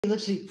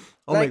let's see.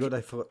 Oh my god,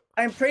 I forgot.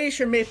 I'm pretty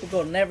sure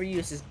MapelGold never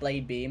uses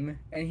Blade Beam,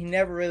 and he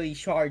never really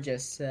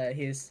charges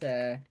his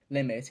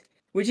limit,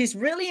 which is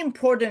really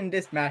important in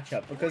this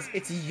matchup because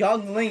it's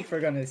Young Link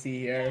we're gonna see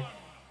here,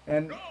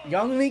 and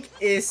Young Link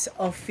is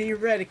a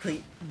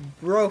theoretically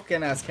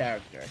broken ass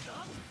character.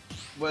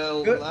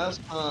 Well,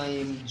 last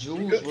time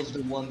Jules was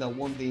the one that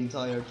won the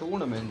entire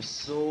tournament,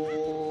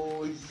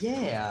 so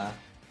yeah.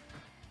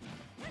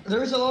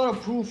 There is a lot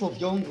of proof of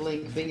Young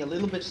Link being a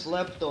little bit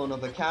slept on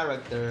of a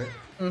character.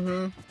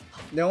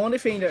 The only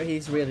thing that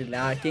he's really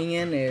lacking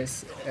in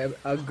is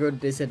a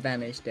good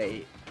disadvantage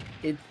state.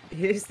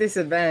 His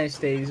disadvantage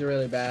state is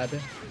really bad.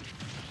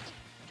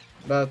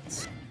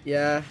 But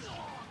yeah,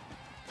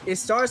 it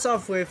starts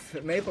off with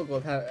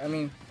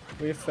MapelGold.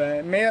 With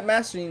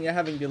Master Ninja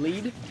having the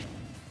lead,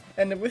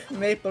 and with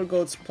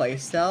MapelGold's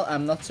playstyle,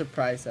 I'm not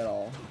surprised at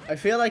all. I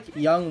feel like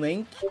Young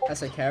Link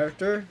as a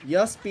character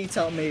just beats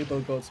out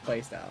MapelGold's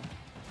playstyle,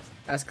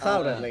 as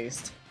Cloud at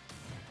least.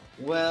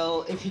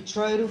 Well, if you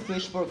try to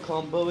fish for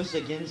combos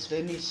against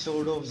any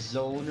sort of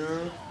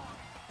zoner,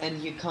 and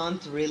you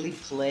can't really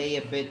play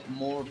a bit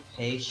more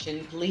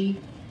patiently,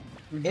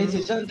 it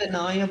is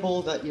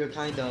undeniable that you're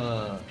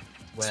kinda,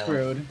 well...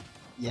 screwed.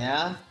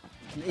 Yeah?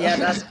 Yeah,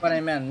 that's what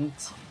I meant.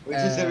 Which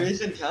is the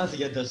reason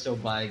Kazuya does so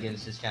bad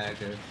against this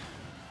character.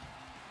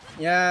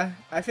 Yeah,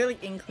 I feel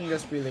like Inkling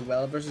does really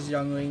well versus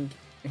Young Link.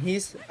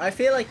 I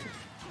feel like,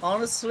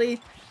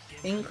 honestly,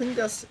 Inkling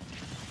does,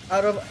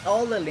 out of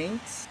all the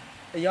Links,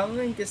 Young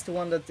Link is the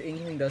one that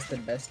Inkling does the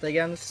best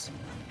against.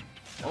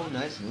 Oh,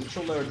 nice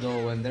neutral there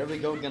though, and there we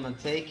go, gonna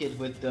take it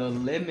with the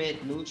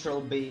limit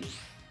neutral beat.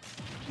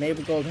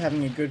 MapelGold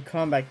having a good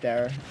comeback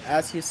there.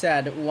 As you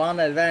said, one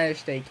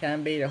advantage they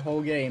can beat the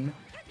whole game.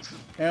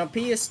 And on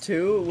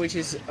PS2, which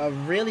is a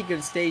really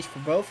good stage for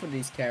both of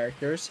these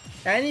characters,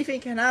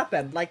 anything can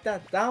happen, like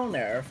that down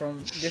air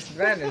from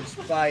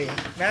disadvantage by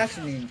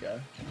Master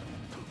Ninja.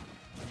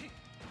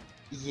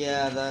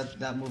 Yeah,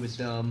 that move is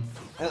dumb.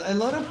 A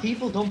lot of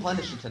people don't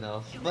punish it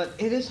enough, but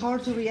it is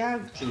hard to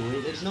react to.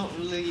 It's not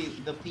really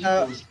the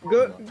people's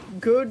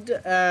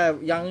Good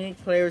Young Link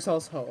players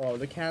also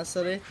auto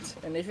cancel it,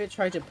 and if you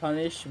try to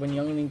punish when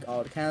Young Link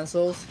auto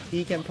cancels,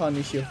 he can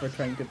punish you for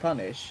trying to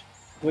punish,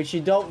 which you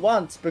don't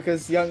want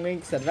because Young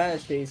Link's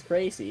advantage is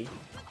crazy.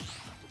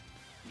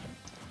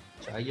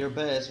 Try your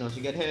best not to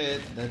get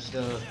hit. That's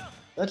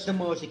the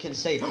most you can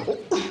say.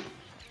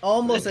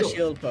 Almost a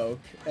shield poke.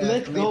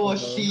 Let go a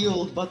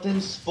shield, but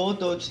then spot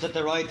dodged at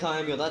the right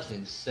time. Yo, that's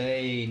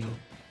insane.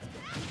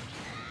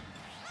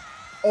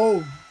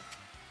 Oh,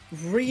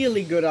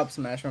 really good up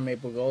smash from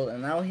MapelGold,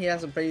 and now he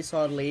has a pretty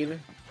solid lead.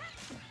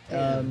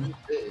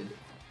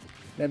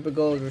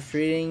 MapelGold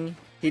retreating.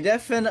 He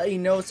definitely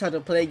knows how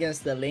to play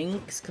against the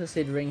Links,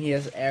 considering he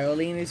has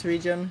Airly in this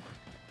region.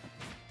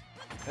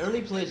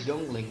 Early plays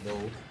Young Link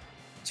though.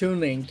 Toon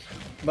Link,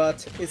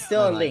 but it's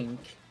still a Link.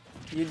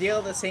 You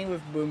deal the same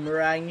with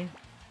Boomerang,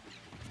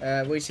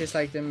 which is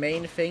like the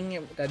main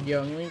thing that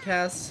Young Link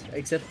has,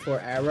 except for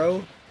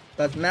Arrow.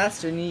 But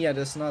Master Ninja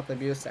does not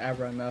abuse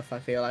Arrow enough, I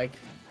feel like.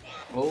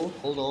 Oh,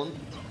 hold on.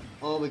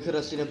 Oh, we could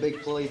have seen a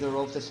big play there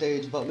off the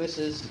stage, but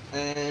misses.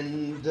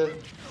 And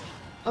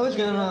how's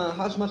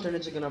Master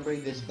Ninja gonna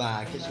bring this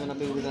back? It's gonna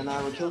be with an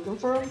arrow kill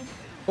confirm?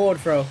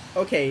 Forward throw.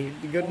 Okay,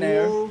 good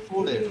nair.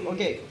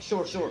 Okay,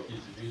 sure.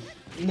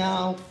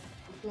 Now,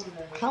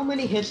 how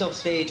many hits off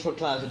stage for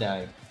Cloud to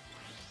die?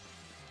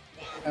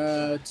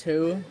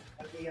 2.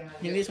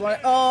 He needs 1.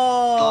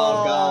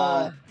 Oh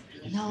god.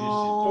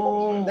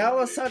 No. That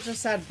was such a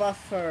sad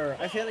buffer.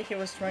 I feel like he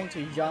was trying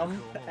to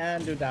jump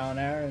and do down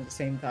air at the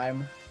same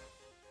time.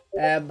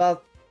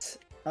 But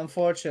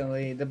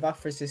unfortunately, the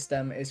buffer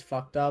system is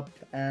fucked up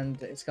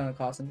and it's gonna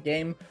cost him the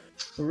game.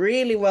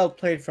 Really well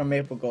played from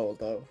MapelGold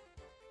though.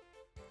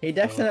 He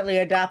definitely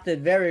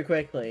adapted very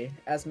quickly,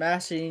 as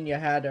Master Ninja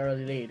had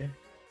early lead.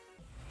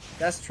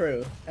 That's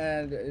true,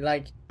 and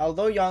like,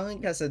 although Young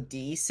Link has a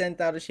decent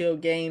out of shield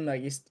game,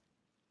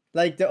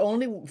 like the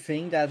only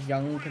thing that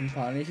Young Link can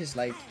punish is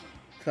like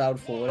Cloud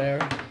forward air,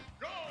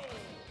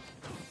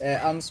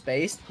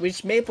 unspaced,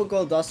 which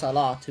MapelGold does a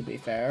lot to be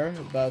fair,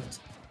 but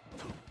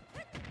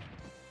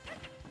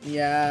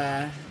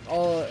yeah,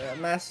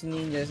 Master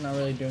Ninja is not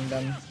really doing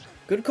them.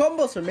 Good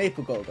combos for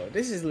MapelGold though.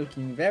 This is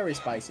looking very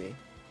spicy.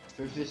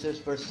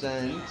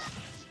 56%.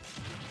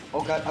 Oh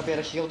god, up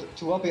a shield.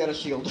 2 up a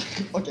shield.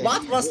 Okay.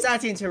 What was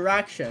that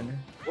interaction?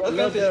 A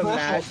little bit of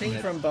mashing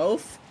from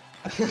both?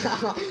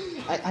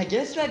 I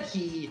guess that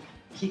he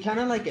kind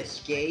of like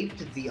escaped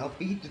the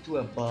upbeat due to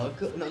a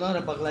bug. No, not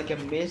a bug, like a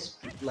miss,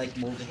 like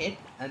multi-hit.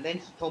 And then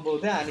he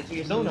comboed that into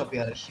his own up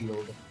a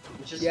shield.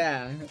 Which is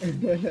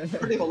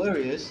pretty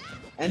hilarious.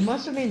 And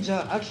Master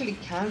Ninja actually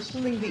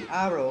cancelling the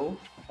arrow.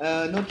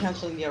 Not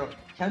cancelling the arrow.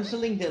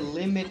 Cancelling the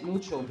limit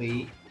neutral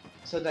B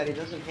so that it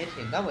doesn't hit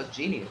him. That was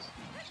genius.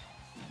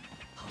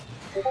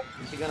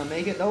 Is he gonna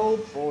make it? No,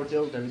 forward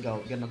tilt, there we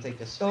go. Gonna take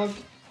the stock,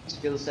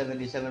 still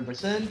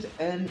 77%,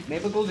 and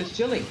MapelGold is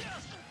chilling.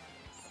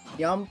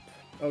 Yump.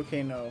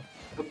 Okay, no.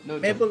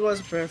 No MapelGold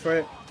is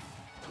preferred.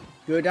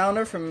 Good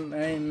downer from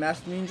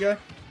Master Ninja.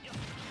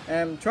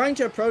 Trying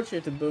to approach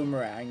it to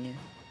boomerang.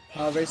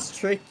 However, it's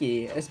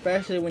tricky,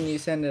 especially when you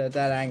send it at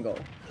that angle.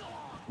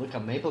 Look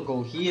at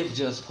MapelGold, he is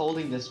just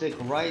holding the stick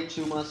right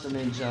to Master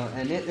Ninja,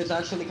 and it is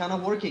actually kind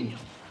of working.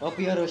 Up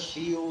he had a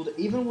shield,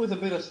 even with a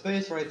bit of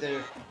space right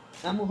there.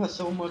 That move has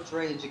so much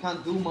range, you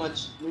can't do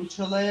much.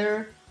 Neutral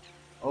air.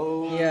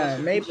 Oh, Yeah,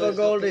 Master Ninja is off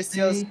MapelGold the is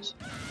stage. just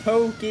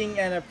poking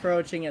and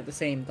approaching at the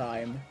same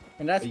time.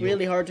 And that's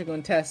really hard to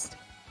contest.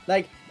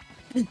 Like,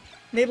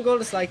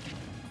 MapelGold is like,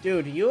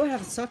 dude, you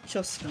have such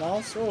a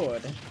small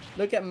sword.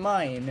 Look at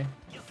mine.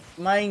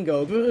 Mine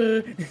go.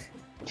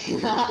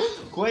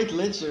 Quite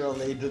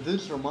literally, the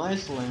dude's from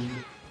Iceland.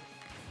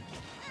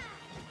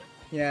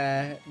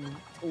 Yeah,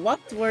 what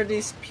were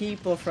these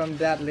people from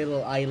that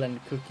little island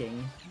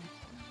cooking?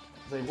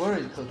 They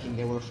weren't cooking,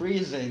 they were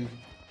freezing.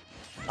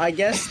 I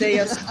guess they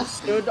just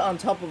stood on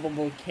top of a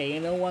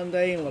volcano one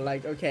day and were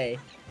like, okay,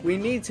 we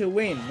need to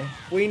win.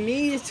 We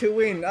need to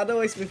win,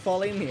 otherwise we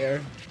fall in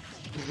here.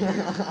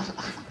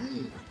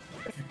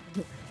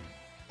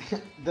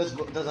 Does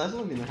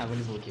Iceland even have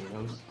any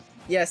volcanoes?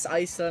 Yes,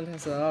 Iceland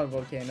has a lot of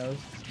volcanoes.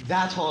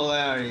 That's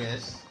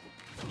hilarious.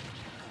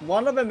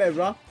 One of them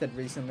erupted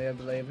recently, I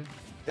believe.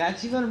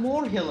 That's even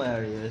more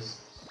hilarious.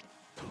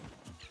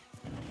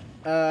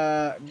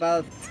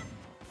 But...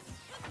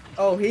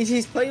 Oh,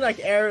 he's playing like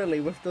airily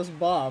with those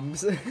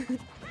bombs. The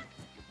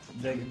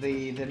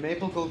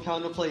MapelGold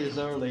counterplay is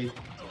early.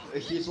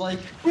 He's like...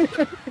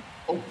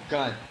 Oh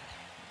god.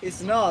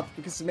 It's not,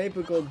 because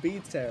MapelGold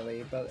beats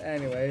early, but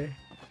anyway.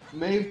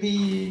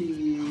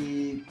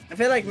 Maybe... I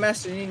feel like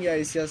Master Ninja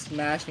is just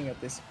mashing at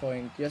this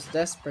point, just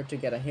desperate to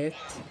get a hit.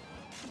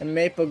 And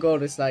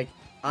MapelGold is like,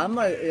 I'm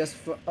just...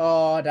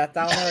 Oh, that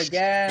downer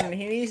again!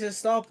 He needs to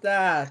stop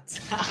that!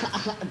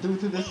 Due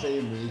to the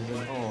same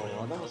reason.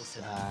 Oh, that was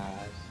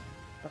sad.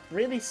 But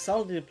really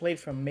solidly played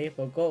from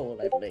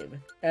MapelGold, I believe.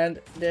 And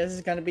this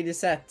is gonna be the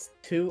set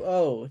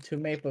 2-0 to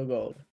MapelGold.